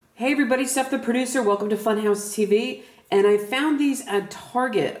Hey everybody, Steph the producer. Welcome to Funhouse TV. And I found these at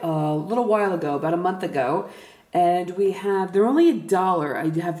Target a little while ago, about a month ago. And they're only $1.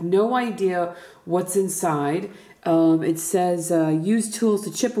 I have no idea what's inside. It says, use tools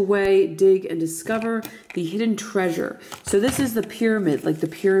to chip away, dig, and discover the hidden treasure. So this is the pyramid, like the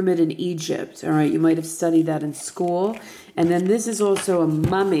pyramid in Egypt. All right, you might have studied that in school. And then this is also a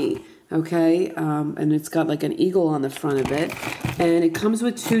mummy. Okay, and it's got like an eagle on the front of it, and it comes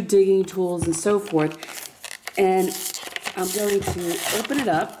with 2 digging tools and so forth. And I'm going to open it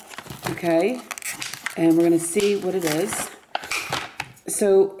up, okay, and we're going to see what it is.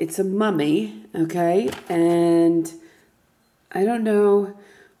 So it's a mummy, okay, and I don't know.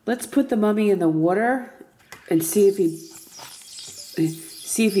 Let's put the mummy in the water and see if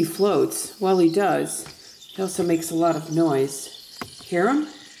he floats. Well, he does. He also makes a lot of noise. Hear him?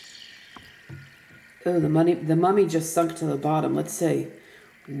 Oh, the mummy just sunk to the bottom. Let's see.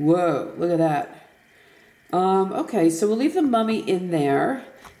 Whoa, look at that. Okay, so we'll leave the mummy in there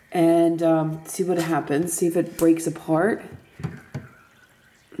and see what happens. See if it breaks apart.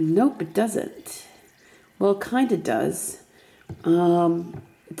 Nope, it doesn't. Well, it kind of does.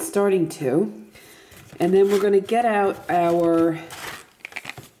 It's starting to. And then we're going to get out our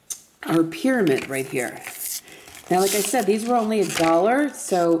pyramid right here. Now, like I said, these were only $1,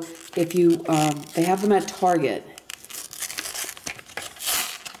 so if you, they have them at Target.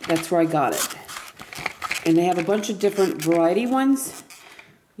 That's where I got it. And they have a bunch of different variety ones.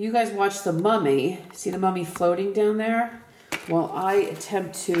 You guys watch the mummy. See the mummy floating down there? While I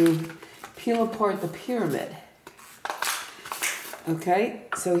attempt to peel apart the pyramid. Okay,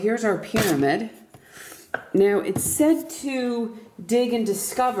 so here's our pyramid. Now, it's said to dig and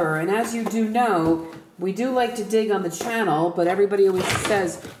discover, and as you do know, we do like to dig on the channel, but everybody always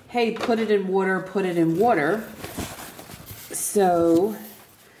says, hey, put it in water, put it in water. So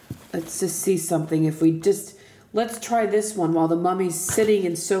let's just see something. Let's try this one while the mummy's sitting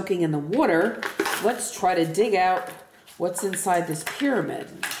and soaking in the water. Let's try to dig out what's inside this pyramid.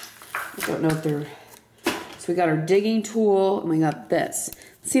 I don't know if they're... So we got our digging tool, and we got this.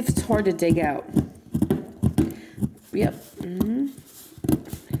 Let's see if it's hard to dig out. Yep. Mm-hmm.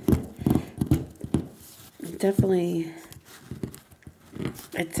 It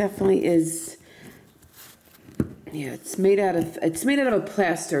definitely is. Yeah, it's made out of a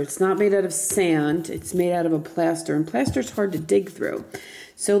plaster. It's not made out of sand. It's made out of a plaster, and plaster's hard to dig through.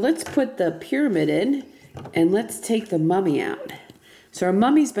 So let's put the pyramid in, and let's take the mummy out. So our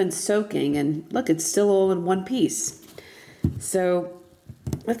mummy's been soaking, and look, it's still all in one piece. So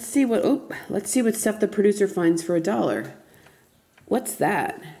let's see what Steph the producer finds for $1. What's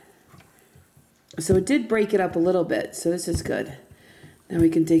that? So it did break it up a little bit, so this is good. Now we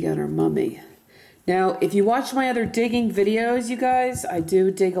can dig out our mummy. Now, if you watch my other digging videos, you guys, I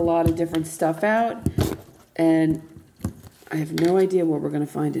do dig a lot of different stuff out, and I have no idea what we're going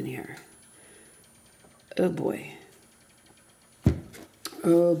to find in here. Oh boy.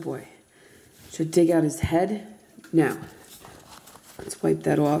 Oh boy. Should I dig out his head? No. Let's wipe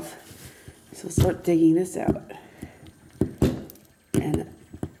that off. So let's start digging this out. And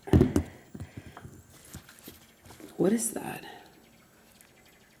what is that?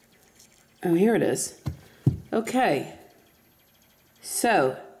 Oh, here it is. Okay.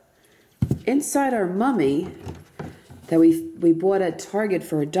 So, inside our mummy that we bought at Target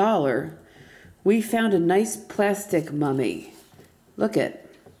for $1, we found a nice plastic mummy. Look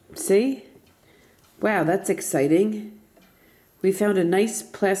it. See? Wow, that's exciting. We found a nice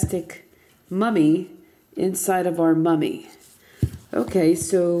plastic mummy inside of our mummy. Okay,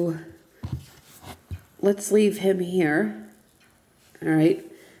 so let's leave him here. All right,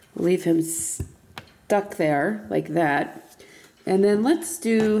 we'll leave him stuck there like that. And then let's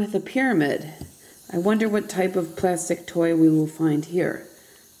do the pyramid. I wonder what type of plastic toy we will find here.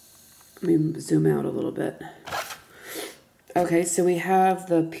 Let me zoom out a little bit. Okay, so we have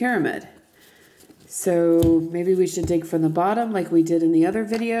the pyramid. So maybe we should dig from the bottom like we did in the other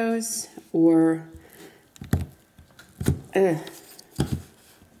videos, or...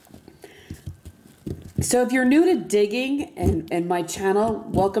 So if you're new to digging and my channel,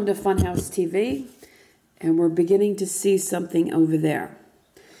 welcome to Funhouse TV. And we're beginning to see something over there.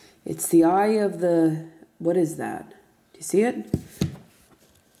 It's the eye of the... What is that? Do you see it?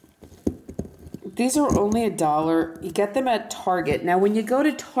 These are only $1. You get them at Target. Now, when you go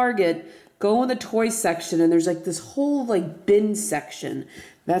to Target, go in the toy section, and there's like this whole like bin section.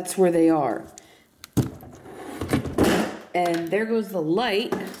 That's where they are. And there goes the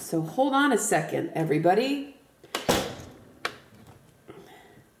light. So hold on a second, everybody.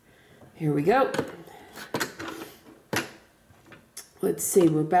 Here we go. Let's see,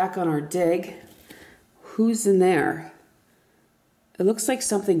 we're back on our dig. Who's in there? It looks like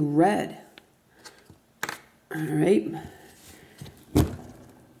something red. All right.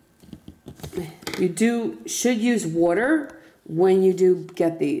 You should use water when you do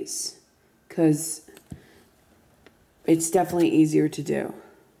get these, because it's definitely easier to do.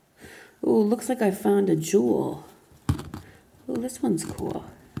 Ooh, looks like I found a jewel. Ooh, this one's cool.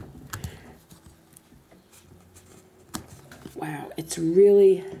 Wow, it's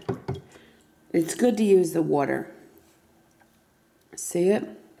good to use the water. See it?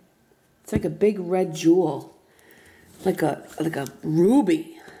 It's like a big red jewel. Like a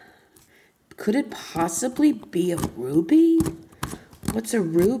ruby. Could it possibly be a ruby? What's a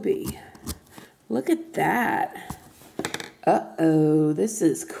ruby? Look at that. Uh-oh, this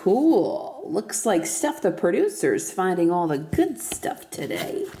is cool. Looks like Steph the producer's finding all the good stuff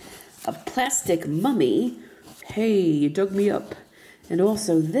today. A plastic mummy. Hey, you dug me up. And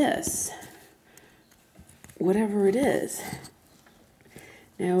also this. Whatever it is.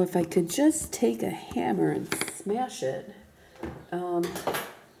 Now, if I could just take a hammer and smash it.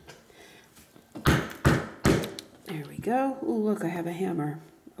 There we go. Oh, look, I have a hammer.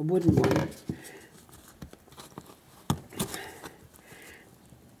 A wooden one.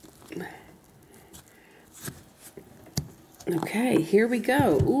 Okay, here we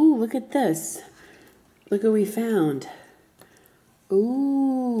go. Ooh, look at this. Look what we found.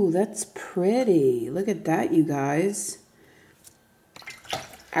 Ooh, that's pretty. Look at that, you guys.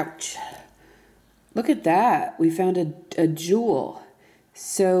 Ouch. Look at that. We found a jewel.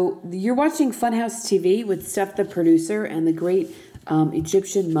 So you're watching Funhouse TV with Steph the producer and the great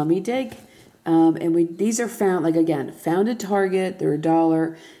Egyptian mummy dig. And these are found, like again, found at Target. They're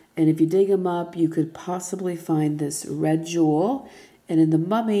 $1. And if you dig them up, you could possibly find this red jewel. And in the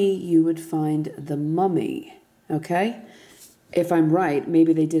mummy, you would find the mummy. Okay? If I'm right,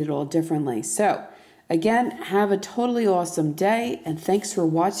 maybe they did it all differently. So, again, have a totally awesome day. And thanks for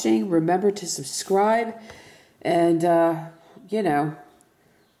watching. Remember to subscribe. And,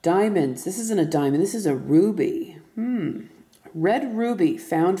 diamonds. This isn't a diamond. This is a ruby. Red ruby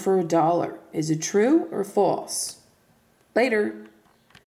found for $1. Is it true or false? Later.